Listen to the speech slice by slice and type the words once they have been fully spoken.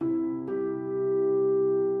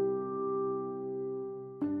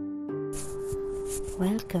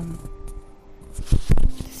Welcome.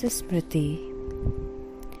 This is Smriti.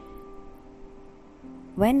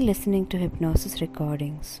 When listening to hypnosis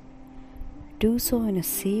recordings, do so in a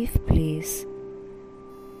safe place,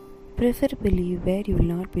 preferably where you will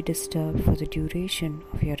not be disturbed for the duration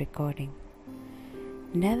of your recording.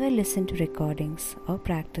 Never listen to recordings or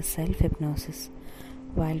practice self-hypnosis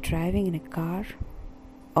while driving in a car,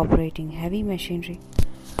 operating heavy machinery,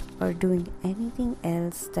 or doing anything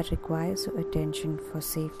else that requires your attention for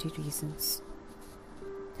safety reasons.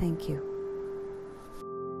 Thank you.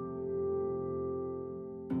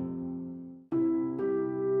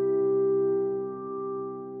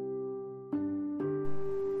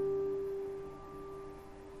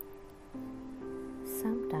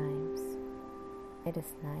 Sometimes it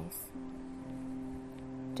is nice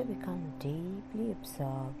to become deeply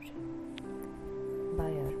absorbed by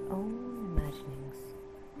your own imaginings.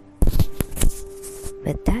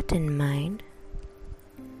 With that in mind,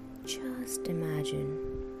 just imagine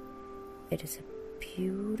it is a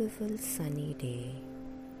beautiful sunny day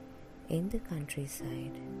in the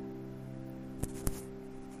countryside.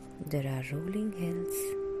 There are rolling hills,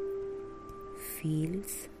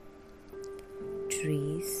 fields,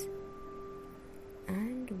 trees,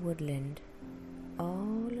 and woodland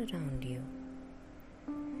all around you.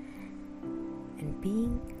 And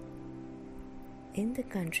being in the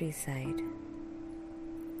countryside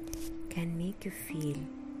can make you feel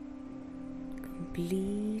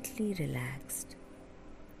completely relaxed.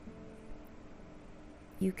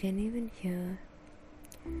 You can even hear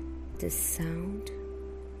the sound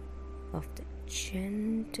of the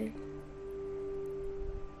gentle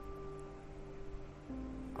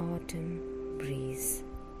autumn breeze,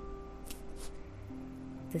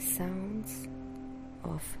 the sounds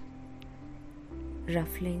of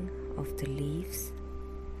ruffling of the leaves,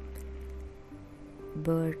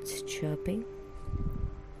 birds chirping.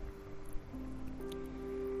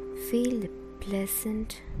 Feel the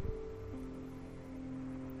pleasant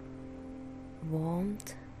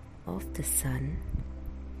warmth of the sun,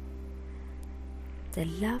 the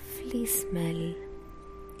lovely smell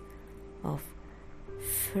of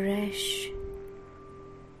fresh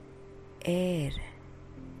air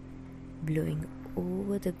blowing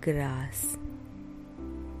over the grass,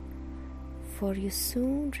 for you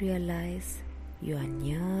soon realize you are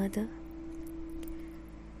near the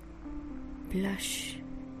plush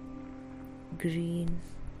green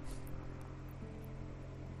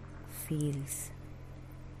fields.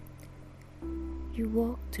 You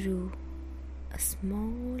walk through a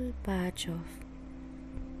small patch of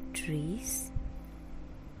trees,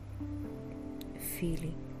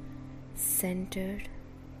 feeling centered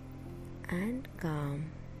and calm.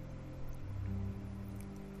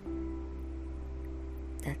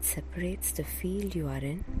 That separates the field you are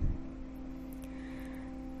in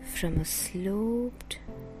from a sloped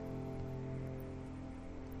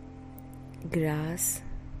grass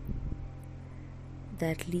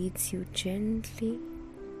that leads you gently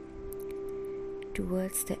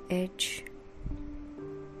towards the edge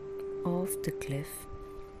of the cliff.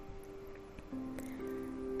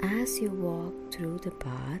 As you walk through the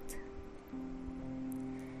path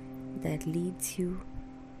that leads you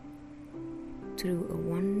through a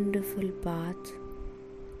wonderful path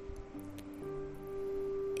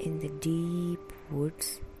in the deep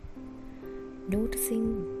woods,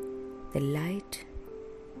 noticing the light,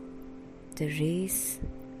 the rays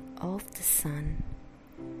of the sun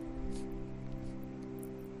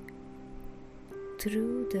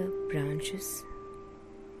through the branches,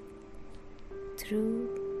 through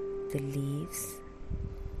the leaves.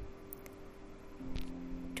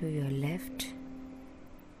 To your left,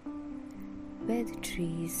 where the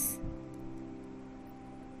trees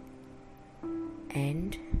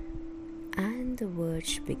end and the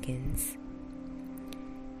verge begins,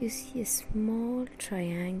 you see a small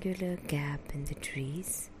triangular gap in the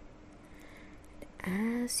trees.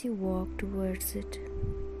 As you walk towards it,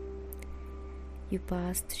 you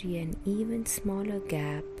pass through an even smaller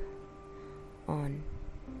gap on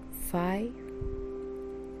 5,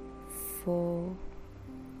 4,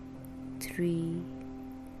 3,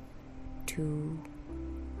 2,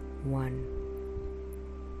 1.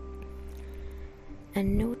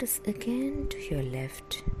 And notice again to your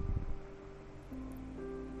left,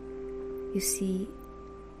 you see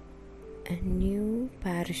a new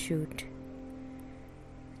parachute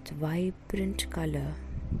with vibrant color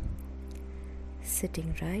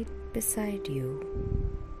sitting right beside you,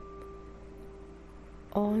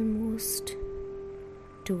 almost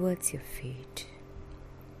towards your feet.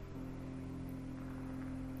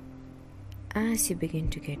 As you begin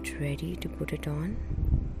to get ready to put it on,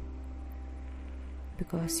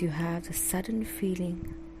 because you have the sudden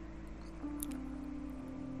feeling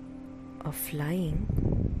of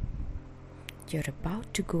flying. You're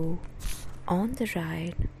about to go on the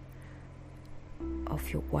ride of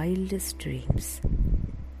your wildest dreams.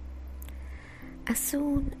 As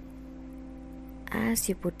soon as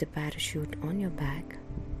you put the parachute on your back,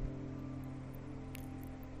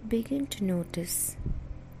 begin to notice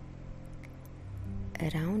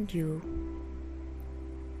around you,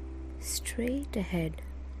 straight ahead,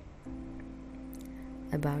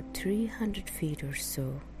 about 300 feet or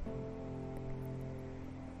so.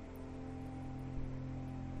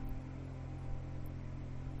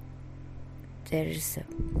 There is a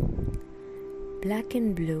black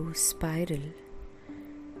and blue spiral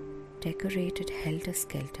decorated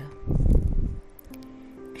helter-skelter,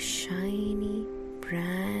 a shiny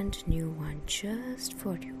brand new one just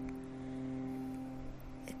for you.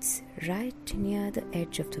 It's right near the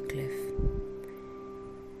edge of the cliff.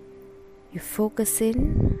 You focus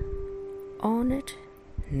in on it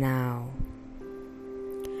now.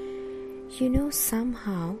 You know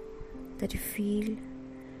somehow that you feel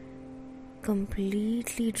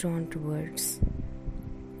completely drawn towards.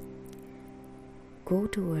 Go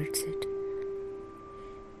towards it.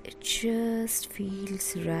 It just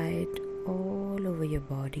feels right all over your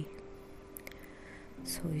body.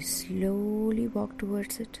 So you slowly walk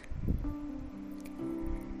towards it.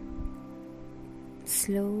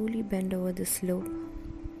 Slowly bend over the slope,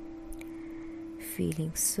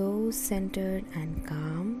 feeling so centered and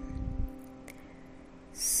calm.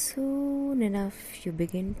 Soon enough, you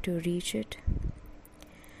begin to reach it,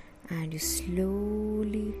 and you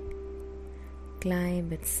slowly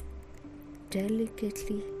climb its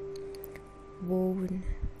delicately woven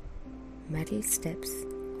metal steps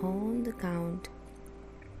on the count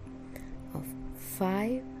of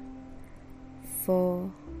 5,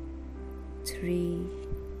 4, 3,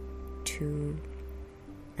 2,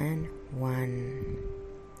 and 1.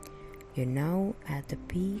 You're now at the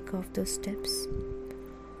peak of those steps.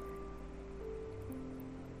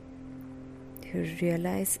 You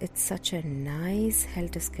realize it's such a nice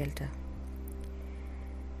helter-skelter.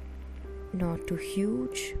 Not too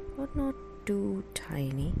huge or not too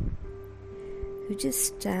tiny. You just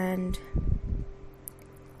stand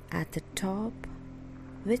at the top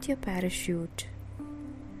with your parachute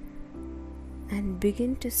and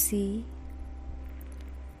begin to see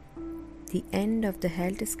the end of the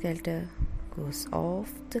helter-skelter goes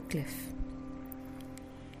off the cliff.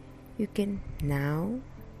 You can now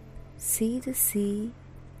see the sea,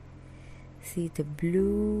 see the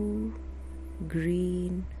blue,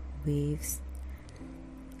 green waves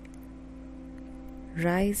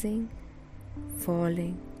rising,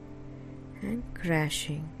 falling, and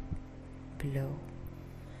crashing below.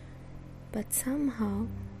 But somehow,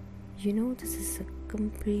 you know this is a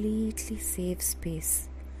completely safe space,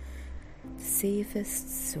 the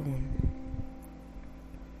safest zone.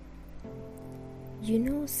 You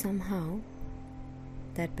know somehow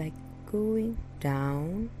that by going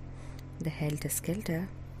down the helter-skelter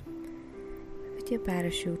with your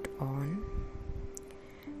parachute on,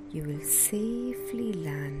 you will safely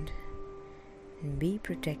land and be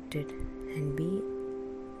protected and be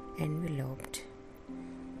enveloped.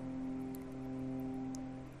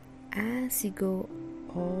 As you go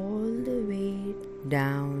all the way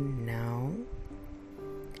down now,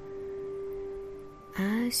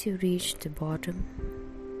 as you reach the bottom,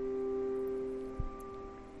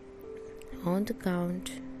 on the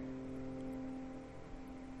count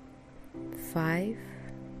 5,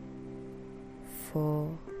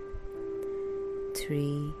 4,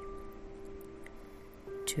 3,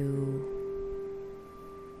 2,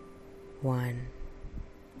 1.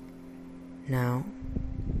 Now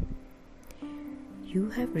you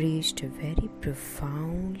have reached a very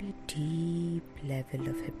profoundly deep level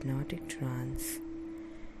of hypnotic trance,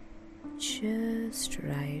 just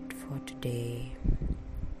right for today.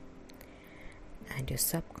 And your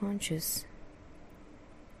subconscious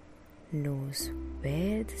knows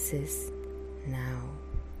where this is now.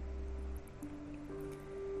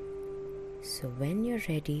 So when you're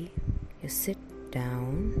ready, you sit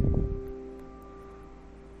down,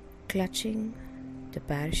 clutching the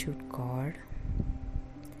parachute cord.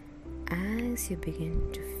 As you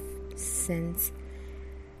begin to sense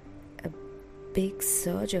a big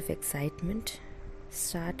surge of excitement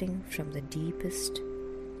starting from the deepest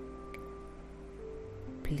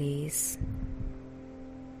place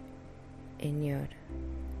in your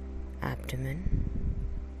abdomen,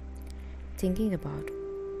 thinking about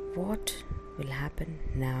what will happen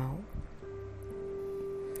now,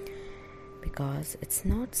 because it's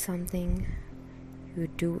not something you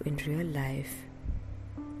do in real life.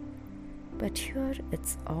 But here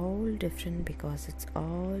it's all different because it's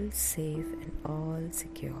all safe and all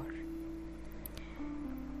secure.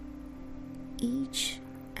 Each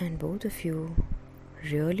and both of you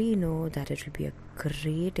really know that it will be a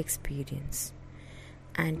great experience,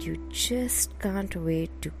 and you just can't wait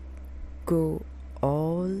to go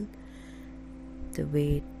all the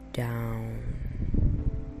way down.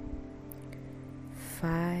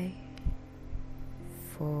 5,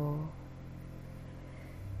 4,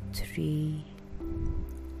 3,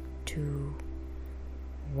 2,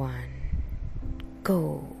 1,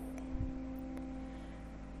 go.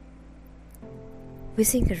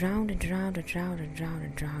 Whizzing around and round and round and round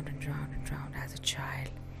and round and round and round as a child.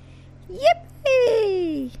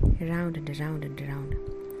 Yippee! Around and around and around.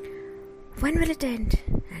 When will it end?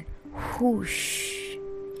 And whoosh!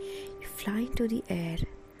 You fly into the air,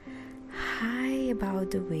 high above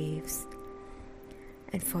the waves,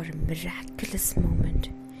 and for a miraculous moment,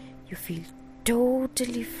 you feel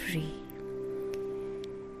totally free.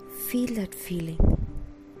 Feel that feeling.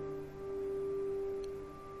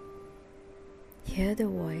 Hear the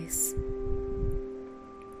voice.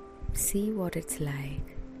 See what it's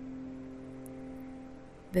like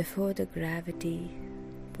before the gravity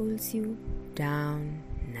pulls you down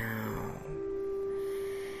now.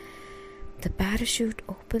 The parachute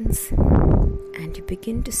opens and you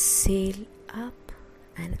begin to sail up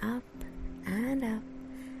and up and up,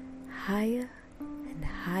 higher and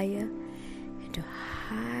higher into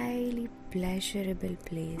a highly pleasurable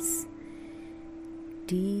place,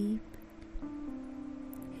 deep,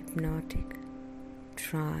 hypnotic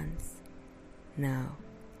trance now.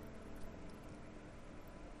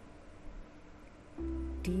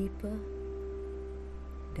 Deeper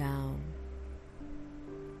down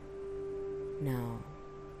now.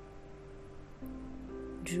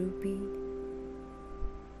 Droopy,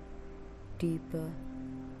 deeper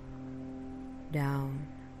down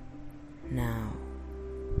now.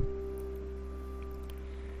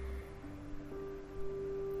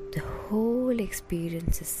 The whole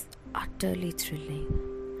experience is utterly thrilling,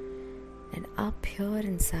 and up here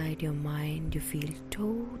inside your mind you feel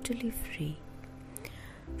totally free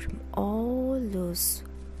from all those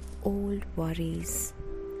old worries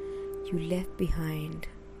you left behind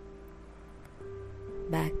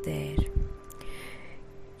back there.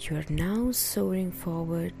 You are now soaring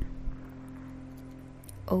forward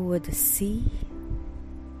over the sea,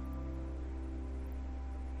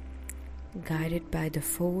 guided by the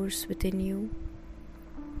force within you,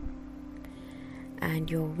 and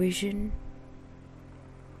your vision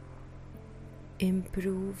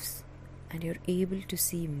improves and you're able to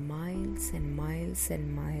see miles and miles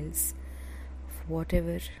and miles of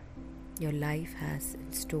whatever your life has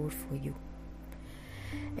in store for you.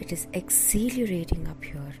 It is exhilarating up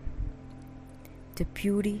here. The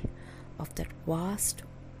beauty of that vast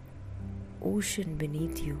ocean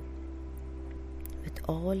beneath you with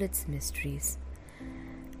all its mysteries,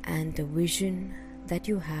 and the vision that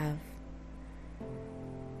you have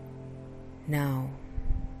now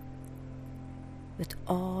with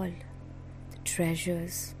all the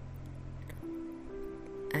treasures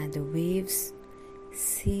and the waves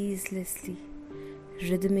ceaselessly,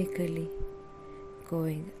 rhythmically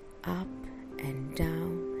going up and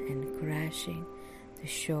down and crashing the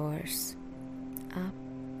shores, up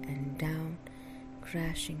and down,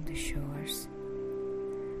 crashing the shores.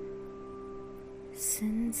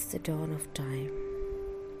 Since the dawn of time,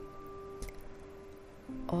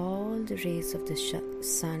 all the rays of the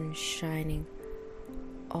sun shining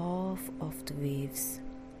off of the waves,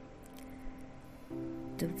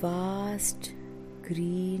 the vast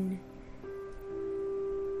green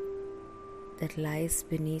that lies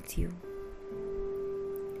beneath you,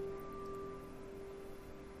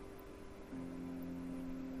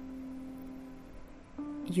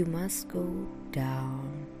 you must go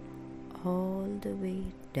down, all the way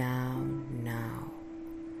down now,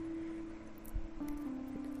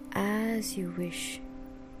 as you wish,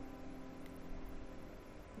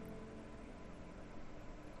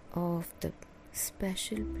 of the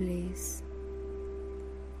special place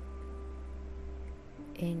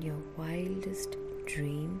in your wildest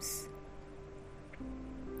dreams.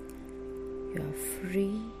 You are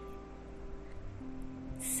free,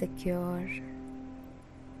 secure,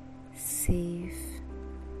 safe.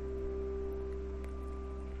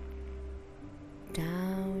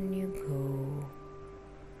 Down you go,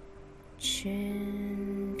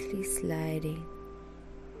 gently sliding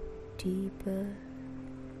deeper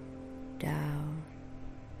down,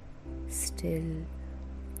 still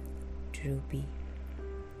droopy,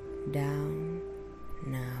 down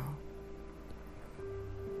now.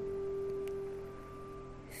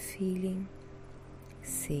 feeling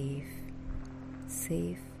safe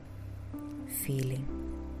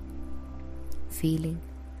feeling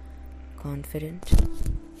confident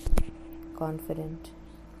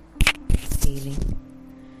feeling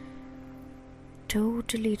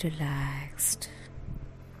totally relaxed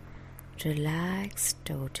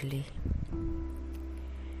totally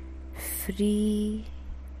free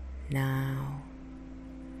now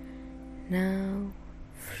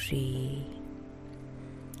free,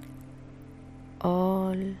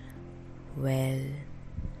 all well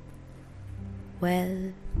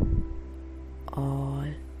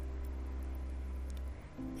all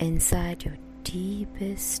inside your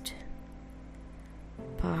deepest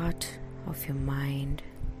part of your mind,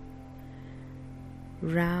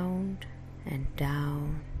 round and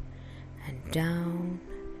down and down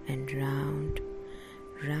and round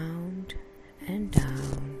and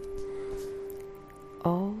down.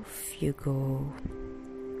 Off you go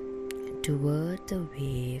toward the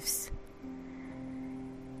waves.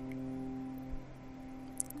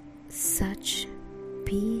 Such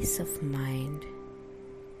peace of mind,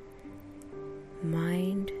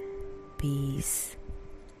 peace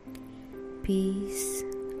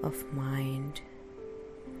of mind,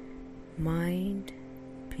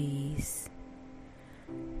 peace,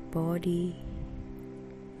 body,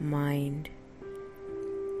 mind,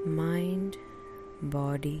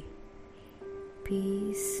 body,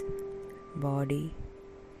 peace, body,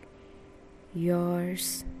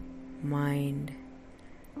 yours, mind,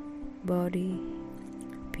 body,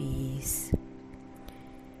 peace.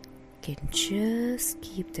 Can just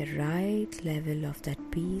keep the right level of that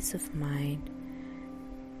peace of mind.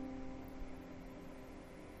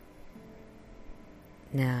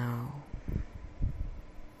 Now,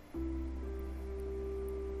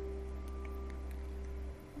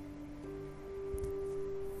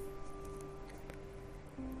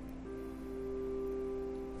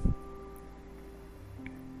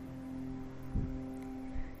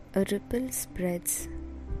 a ripple spreads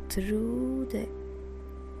through the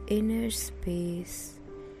inner space,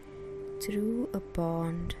 through a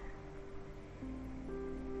pond,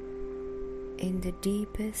 in the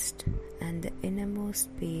deepest and the innermost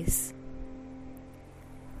space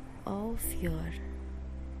of your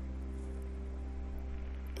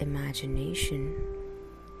imagination.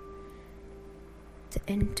 The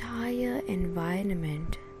entire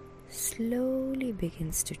environment slowly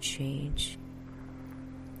begins to change.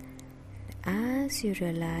 As you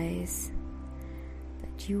realize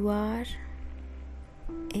that you are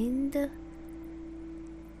in the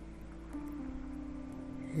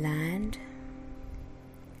land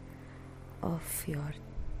of your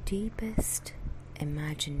deepest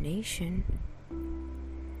imagination,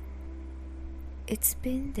 it's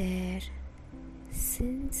been there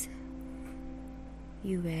since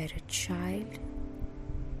you were a child,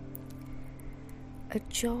 a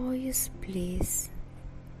joyous place,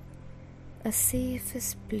 a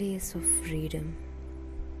safest place of freedom,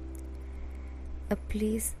 a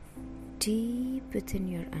place deep within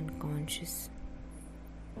your unconscious,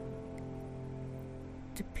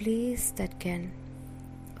 the place that can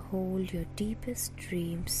hold your deepest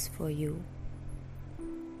dreams for you,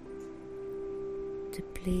 the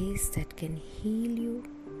place that can heal you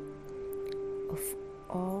of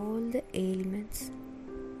all the ailments,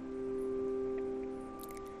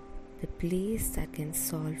 the place that can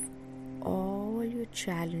solve all your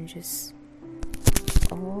challenges,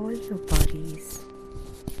 all your worries,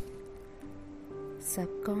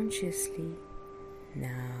 subconsciously.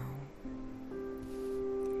 Now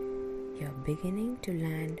you're beginning to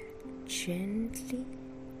land gently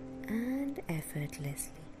and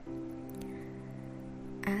effortlessly,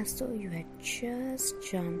 as though you had just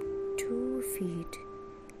jumped 2 feet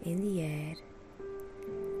in the air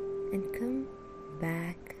and come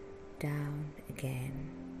back down again.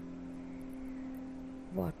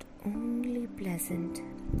 What only pleasant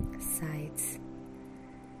sights,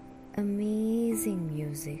 amazing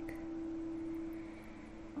music,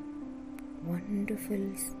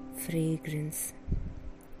 wonderful fragrance,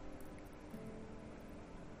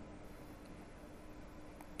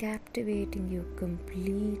 captivating you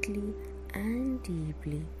completely and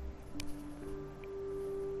deeply.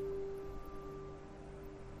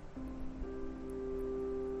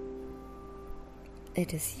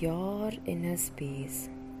 It is your inner space,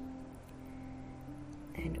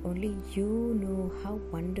 and only you know how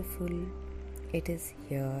wonderful it is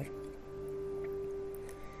here.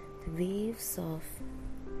 The waves of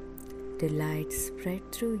delight spread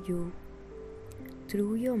through you,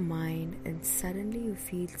 through your mind, and suddenly you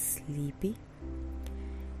feel sleepy,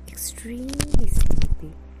 extremely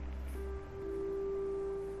sleepy.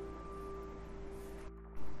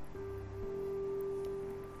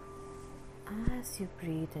 As you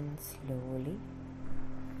breathe in slowly,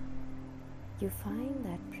 you find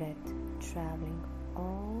that breath traveling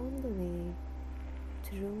all the way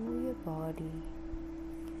through your body,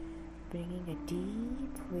 bringing a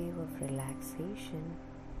deep wave of relaxation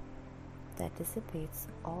that dissipates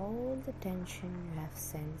all the tension you have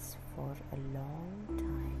sensed for a long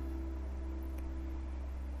time.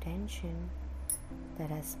 Tension that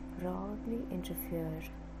has probably interfered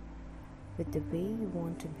with the way you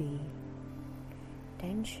want to be.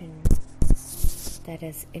 Tension that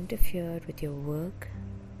has interfered with your work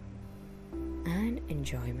and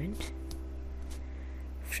enjoyment.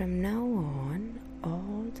 From now on,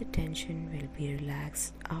 all the tension will be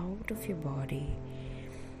relaxed out of your body,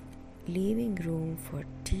 leaving room for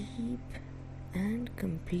deep and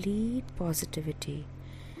complete positivity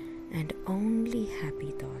and only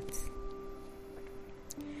happy thoughts.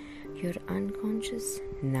 Your unconscious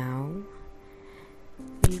now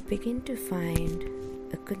will begin to find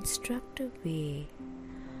a constructive way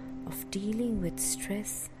of dealing with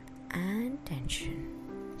stress and tension,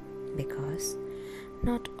 because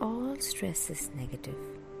not all stress is negative.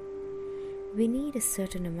 We need a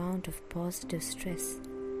certain amount of positive stress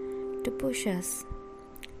to push us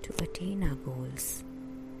to attain our goals.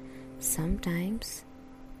 Sometimes,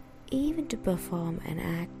 even to perform an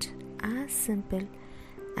act as simple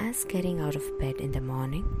as getting out of bed in the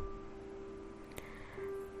morning.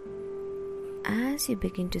 As you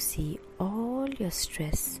begin to see all your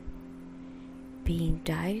stress being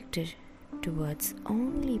directed towards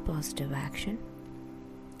only positive action,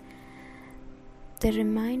 the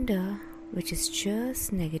reminder, which is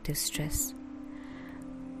just negative stress,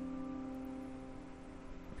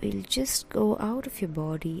 will just go out of your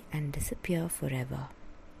body and disappear forever.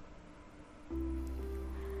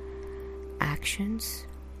 Actions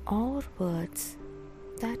or words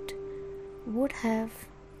that would have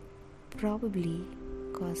probably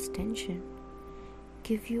caused tension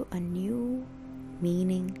give you a new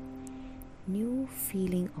meaning, new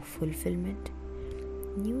feeling of fulfillment,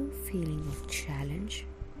 new feeling of challenge,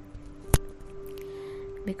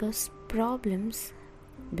 because problems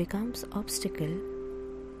becomes obstacle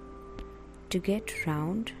to get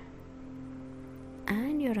round,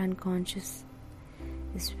 and your unconscious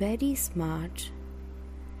is very smart.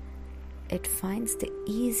 It finds the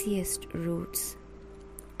easiest routes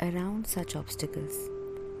around such obstacles.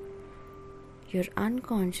 Your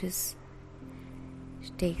unconscious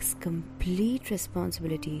takes complete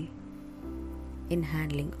responsibility in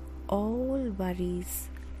handling all worries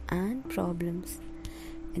and problems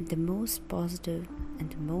in the most positive and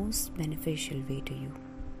the most beneficial way to you.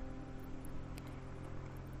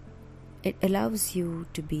 It allows you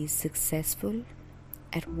to be successful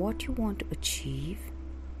at what you want to achieve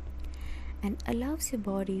and allows your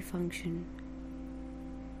body function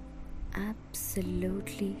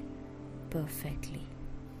absolutely perfectly.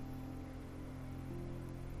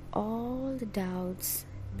 All the doubts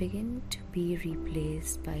begin to be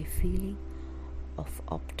replaced by a feeling of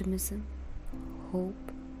optimism,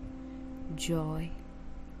 hope, joy.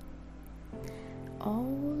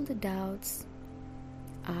 All the doubts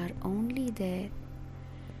are only there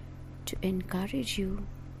to encourage you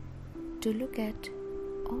to look at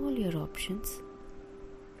all your options,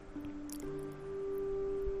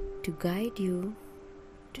 to guide you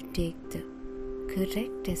to take the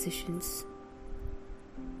correct decisions,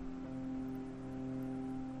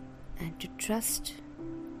 and to trust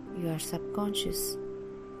your subconscious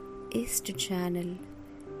is to channel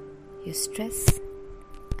your stress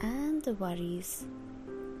and the worries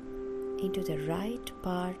into the right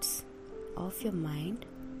parts of your mind,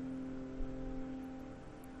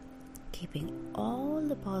 keeping all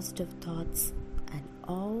the positive thoughts and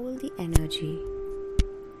all the energy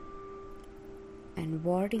and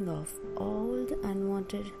warding off all the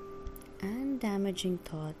unwanted and damaging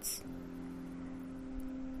thoughts,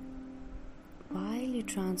 while you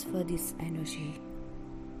transfer this energy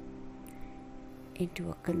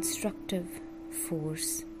into a constructive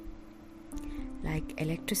force like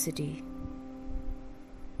electricity,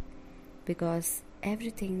 because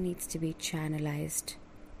everything needs to be channelized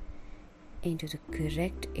into the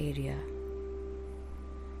correct area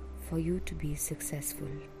for you to be successful.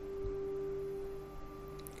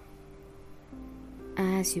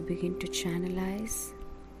 As you begin to channelize,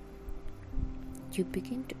 you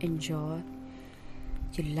begin to enjoy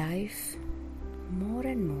your life more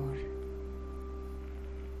and more.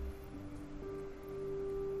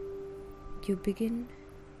 You begin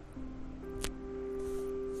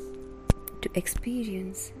to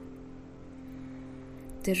experience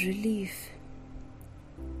the relief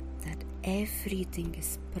that everything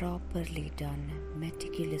is properly done,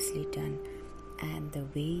 meticulously done, and the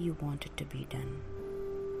way you want it to be done.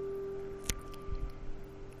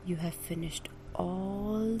 You have finished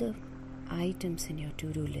all the items in your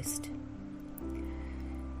to-do list.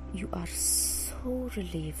 You are so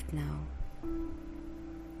relieved now,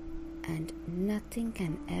 and nothing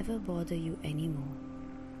can ever bother you anymore.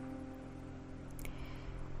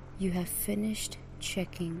 You have finished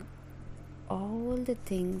checking all the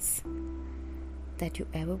things that you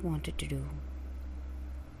ever wanted to do.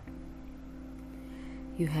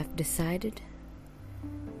 You have decided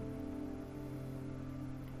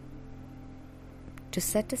to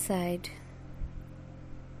set aside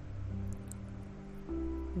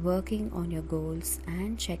working on your goals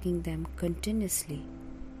and checking them continuously,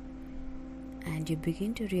 and you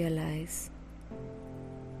begin to realize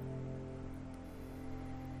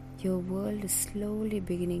your world is slowly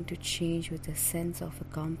beginning to change with a sense of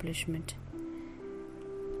accomplishment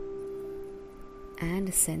and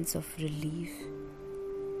a sense of relief,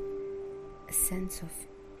 a sense of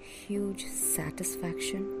huge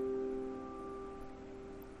satisfaction.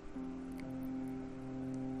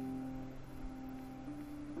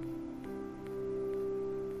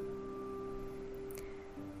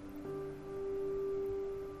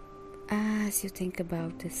 As you think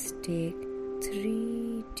about this, take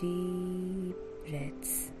 3 deep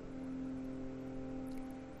breaths.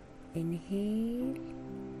 Inhale,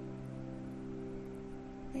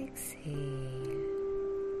 exhale.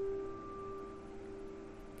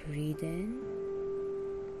 Breathe in,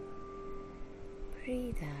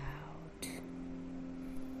 breathe out.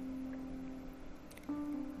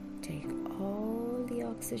 Take all the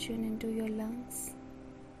oxygen into your lungs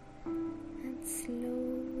and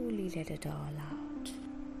slowly let it all out.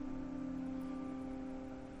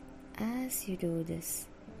 As you do this,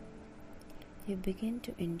 you begin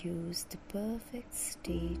to induce the perfect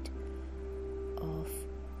state of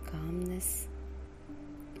calmness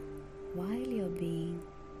while you're being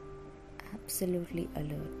absolutely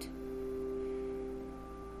alert.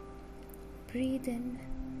 Breathe in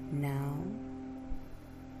now,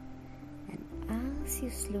 and as you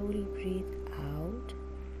slowly breathe out,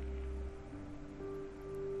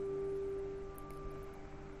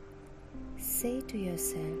 say to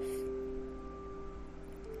yourself,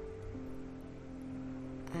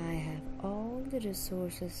 I have all the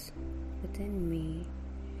resources within me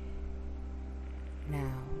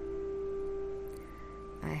now.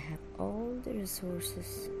 I have all the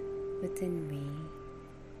resources within me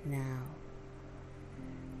now.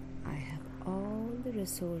 I have all the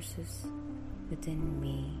resources within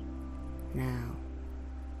me now.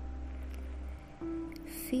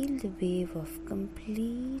 Feel the wave of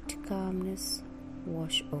complete calmness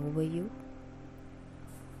wash over you.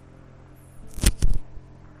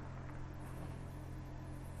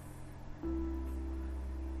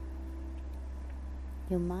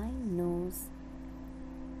 Your mind knows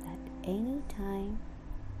that any time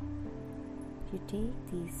you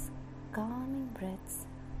take these calming breaths,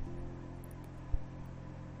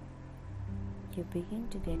 you begin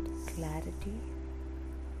to get clarity,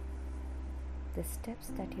 the steps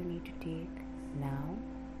that you need to take now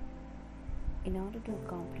in order to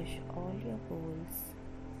accomplish all your goals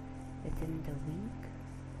within the week,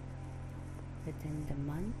 within the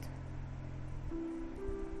month,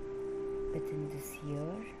 within this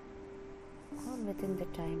year, or within the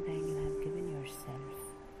timeline you have given yourself.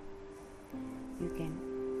 You can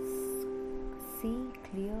see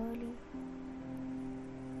clearly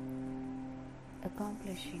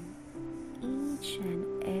accomplishing each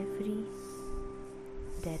and every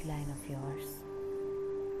deadline of yours.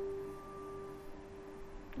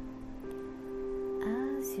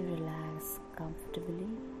 As you relax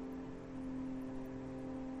comfortably,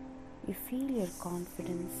 you feel your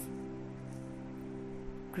confidence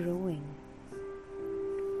growing,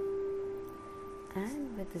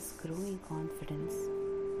 and with this growing confidence,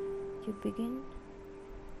 you begin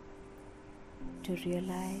to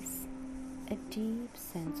realize a deep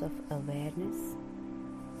sense of awareness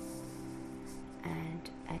and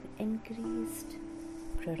an increased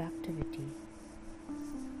productivity.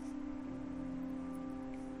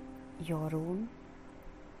 Your own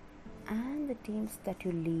and the teams that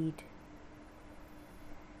you lead,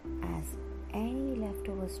 as any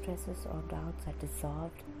leftover stresses or doubts are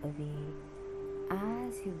dissolved away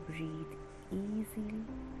as you breathe easily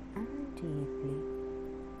and deeply.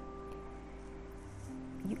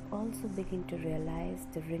 You also begin to realize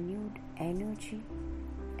the renewed energy,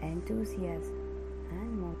 enthusiasm,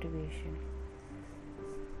 and motivation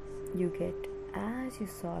you get as you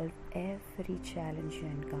solve every challenge you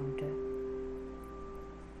encounter.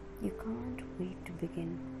 You can't wait to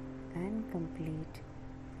begin and complete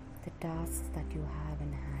the tasks that you have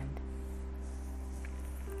in hand.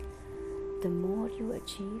 The more you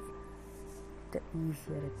achieve, the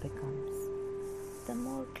easier it becomes, the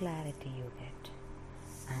more clarity you get,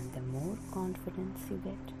 and the more confidence you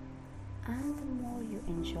get, and the more you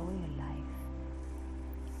enjoy your life.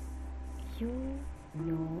 You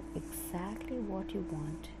know exactly what you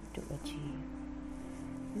want to achieve.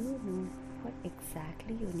 You know what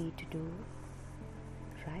exactly you need to do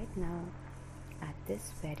right now at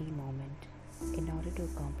this very moment in order to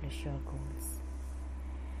accomplish your goals.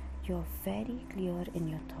 You're very clear in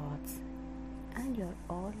your thoughts and you're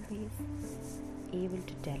always able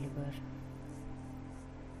to deliver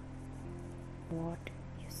what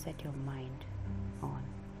you set your mind on.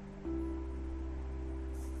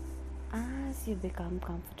 As you become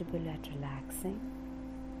comfortable at relaxing,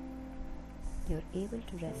 you're able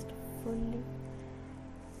to rest fully,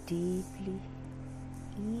 deeply,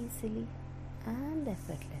 easily, and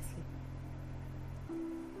effortlessly.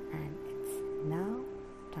 And it's now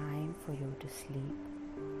time for you to sleep.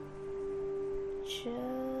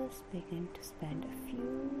 Just begin to spend a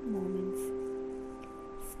few moments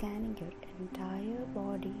scanning your entire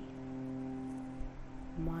body,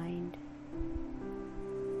 mind,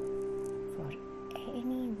 for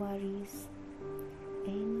any worries,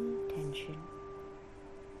 any tension.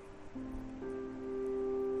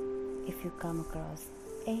 If you come across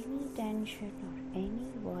any tension or any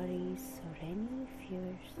worries or any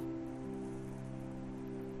fears,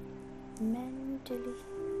 mentally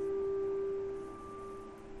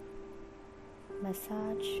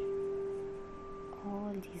massage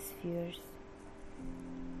all these fears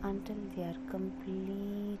until they are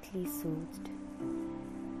completely soothed,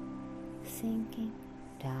 sinking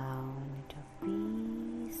down into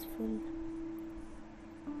peaceful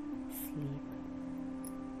sleep.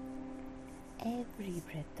 Every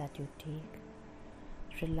breath that you take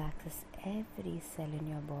relaxes every cell in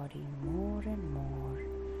your body more and more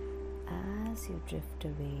as you drift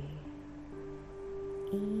away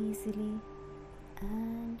easily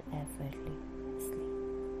and effortlessly.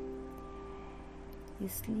 You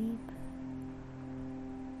sleep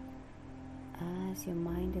as your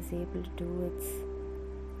mind is able to do its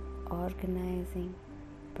organizing,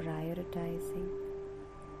 prioritizing,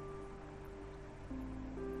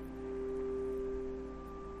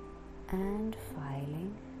 and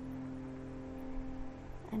filing.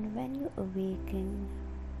 And when you awaken,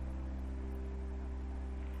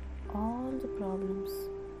 all the problems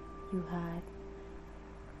you had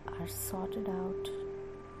are sorted out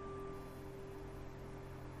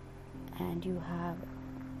and you have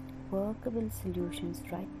workable solutions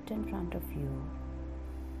right in front of you.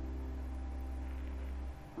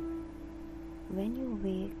 When you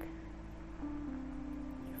wake,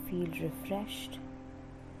 you feel refreshed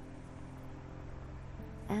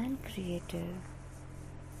and creative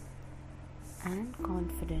and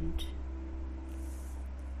confident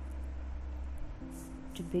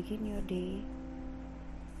to begin your day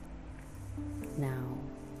now.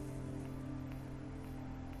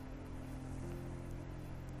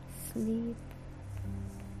 Sleep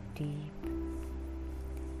deep,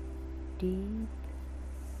 deep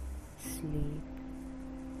sleep,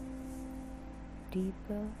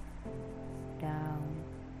 deeper down,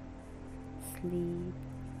 sleep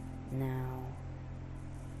now,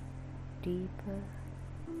 deeper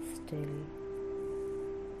still,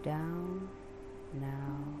 down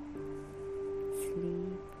now,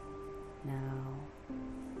 sleep now,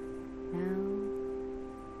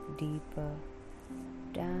 deeper,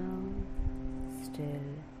 down, still,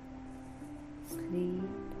 sleep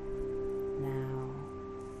now,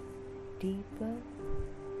 deeper,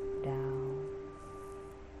 down,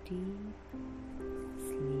 deep